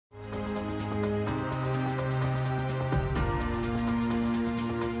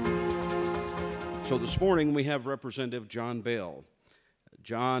So this morning we have Representative John Bell.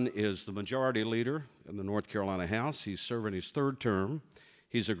 John is the majority leader in the North Carolina House. He's serving his third term.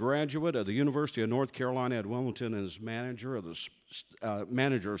 He's a graduate of the University of North Carolina at Wilmington and is manager of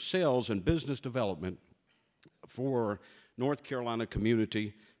sales and business development for North Carolina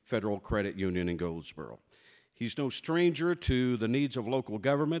Community Federal Credit Union in Goldsboro. He's no stranger to the needs of local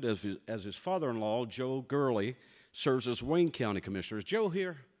government, as his father-in-law, Joe Gurley, serves as Wayne County Commissioner. Is Joe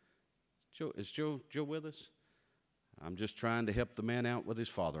here? Is Joe with us? I'm just trying to help the man out with his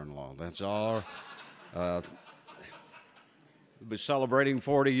father-in-law. That's all. We'll be celebrating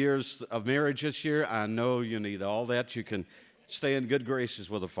 40 years of marriage this year. I know you need all that. You can stay in good graces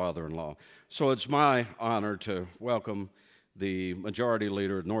with a father-in-law. So it's my honor to welcome the Majority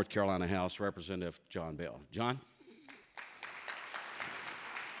Leader of North Carolina House, Representative John Bell. John?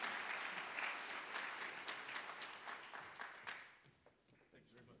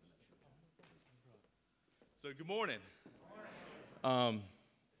 So good morning.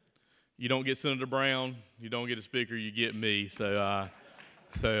 You don't get Senator Brown, you don't get a speaker, you get me. So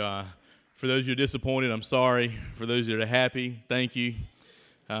for those of you who are disappointed, I'm sorry. For those of you that are happy, thank you.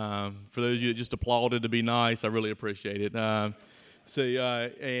 For those of you that just applauded to be nice, I really appreciate it. And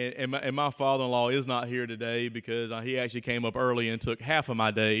my father-in-law is not here today because he actually came up early and took half of my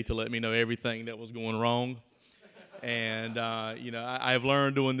day to let me know everything that was going wrong. And, I've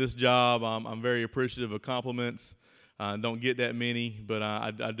learned doing this job, I'm very appreciative of compliments. Don't get that many, but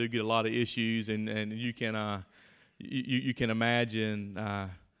I do get a lot of issues, and you can imagine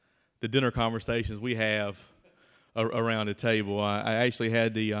the dinner conversations we have around the table. I actually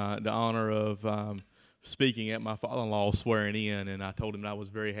had the honor of speaking at my father-in-law's swearing in, and I told him that I was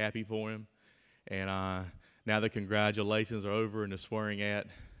very happy for him. And now the congratulations are over, and the swearing at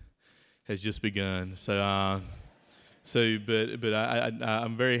has just begun. But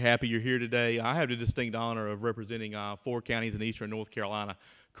I'm very happy you're here today. I have the distinct honor of representing 4 counties in eastern North Carolina: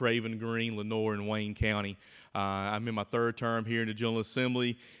 Craven, Greene, Lenoir, and Wayne County. I'm in my third term here in the General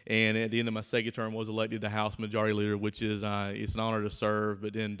Assembly, and at the end of my second term was elected to House Majority Leader, which is it's an honor to serve,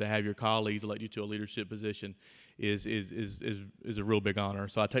 but then to have your colleagues elect you to a leadership position is a real big honor.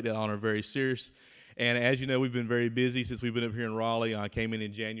 So I take that honor very serious. And as you know, we've been very busy since we've been up here in Raleigh. I came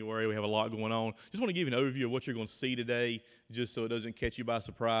in January. We have a lot going on. Just want to give you an overview of what you're going to see today, just so it doesn't catch you by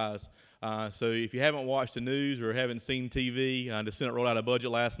surprise. So if you haven't watched the news or haven't seen TV, the Senate rolled out a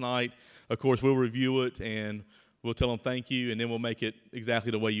budget last night. Of course, we'll review it, and we'll tell them thank you, and then we'll make it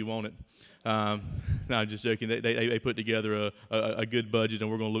exactly the way you want it. No, I'm just joking. They put together a good budget,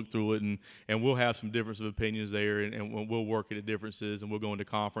 and we're going to look through it, and we'll have some difference of opinions there, and we'll work at the differences, and we'll go into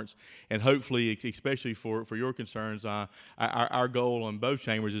conference. And hopefully, especially for your concerns, our goal on both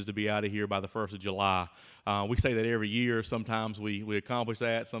chambers is to be out of here by the 1st of July. We say that every year. Sometimes we accomplish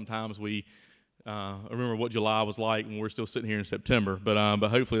that. Sometimes we remember what July was like when we're still sitting here in September, but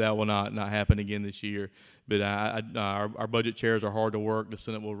hopefully that will not happen again this year. But our budget chairs are hard to work. The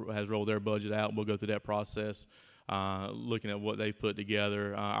Senate has rolled their budget out. We'll go through that process, looking at what they've put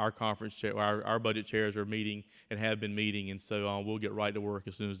together. Our conference chair, our budget chairs are meeting and have been meeting, and so we'll get right to work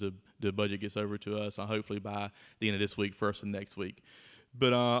as soon as the budget gets over to us. Hopefully by the end of this week, first of next week.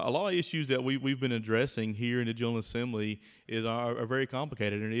 But a lot of issues that we've been addressing here in the General Assembly are very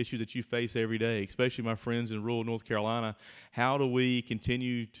complicated, and issues that you face every day, especially my friends in rural North Carolina. How do we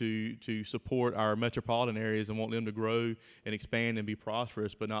continue to support our metropolitan areas and want them to grow and expand and be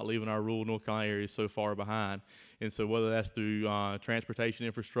prosperous, but not leaving our rural North Carolina areas so far behind? And so whether that's through transportation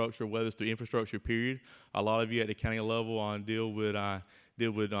infrastructure, whether it's through infrastructure period, a lot of you at the county level deal with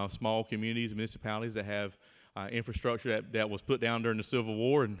small communities, municipalities that have infrastructure that was put down during the Civil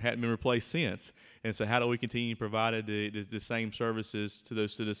War and hadn't been replaced since. And so how do we continue to provide the same services to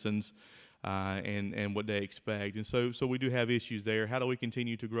those citizens and what they expect? And so we do have issues there. How do we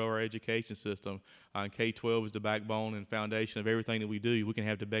continue to grow our education system? K-12 is the backbone and foundation of everything that we do. We can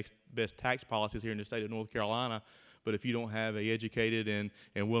have the best tax policies here in the state of North Carolina, but if you don't have an educated and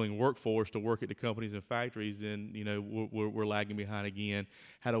willing workforce to work at the companies and factories, then we're lagging behind again.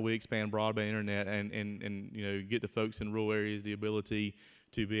 How do we expand broadband internet and get the folks in rural areas the ability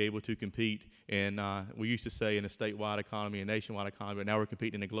to be able to compete? And we used to say in a statewide economy, a nationwide economy, but now we're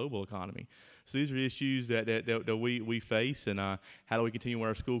competing in a global economy. So these are issues that we face, and how do we continue with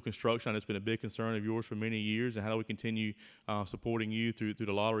our school construction? It's been a big concern of yours for many years, and how do we continue supporting you through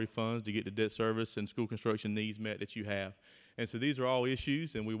the lottery funds to get the debt service and school construction needs met that you have? And so these are all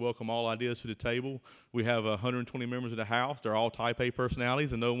issues, and we welcome all ideas to the table. We have 120 members of the House. They're all type A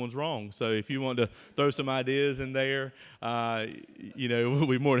personalities, and no one's wrong. So if you want to throw some ideas in there, we'll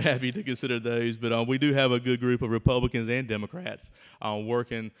be more than happy to consider those. But we do have a good group of Republicans and Democrats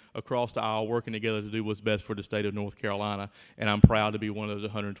working across the aisle, working together to do what's best for the state of North Carolina. And I'm proud to be one of those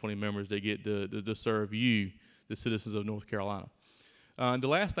 120 members that get to serve you, the citizens of North Carolina. The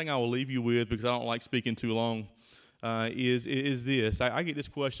last thing I will leave you with, because I don't like speaking too long, is this. I get this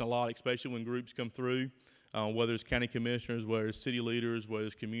question a lot, especially when groups come through, whether it's county commissioners, whether it's city leaders, whether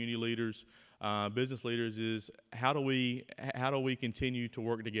it's community leaders, business leaders, is how do we continue to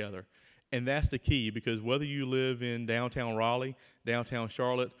work together? And that's the key, because whether you live in downtown Raleigh, downtown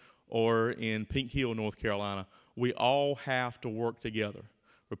Charlotte, or in Pink Hill, North Carolina, we all have to work together.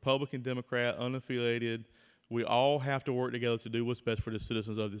 Republican, Democrat, unaffiliated, we all have to work together to do what's best for the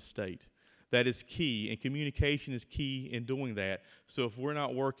citizens of this state. That is key, and communication is key in doing that. So if we're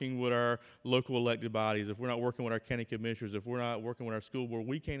not working with our local elected bodies, if we're not working with our county commissioners, if we're not working with our school board,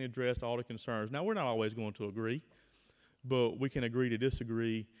 we can't address all the concerns. Now, we're not always going to agree, but we can agree to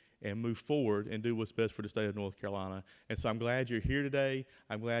disagree and move forward and do what's best for the state of North Carolina. And so I'm glad you're here today.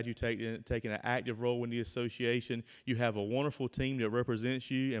 I'm glad you've taken an active role in the association. You have a wonderful team that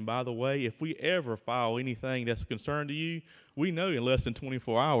represents you. And by the way, if we ever file anything that's a concern to you, we know in less than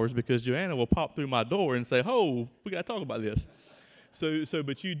 24 hours, because Joanna will pop through my door and say, oh, we got to talk about this.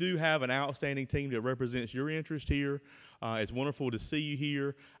 But you do have an outstanding team that represents your interest here. It's wonderful to see you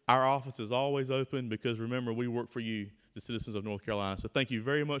here. Our office is always open, because remember, we work for you, the citizens of North Carolina. So thank you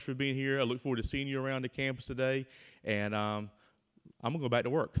very much for being here. I look forward to seeing you around the campus today. And I'm going to go back to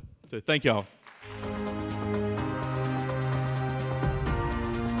work. So thank y'all.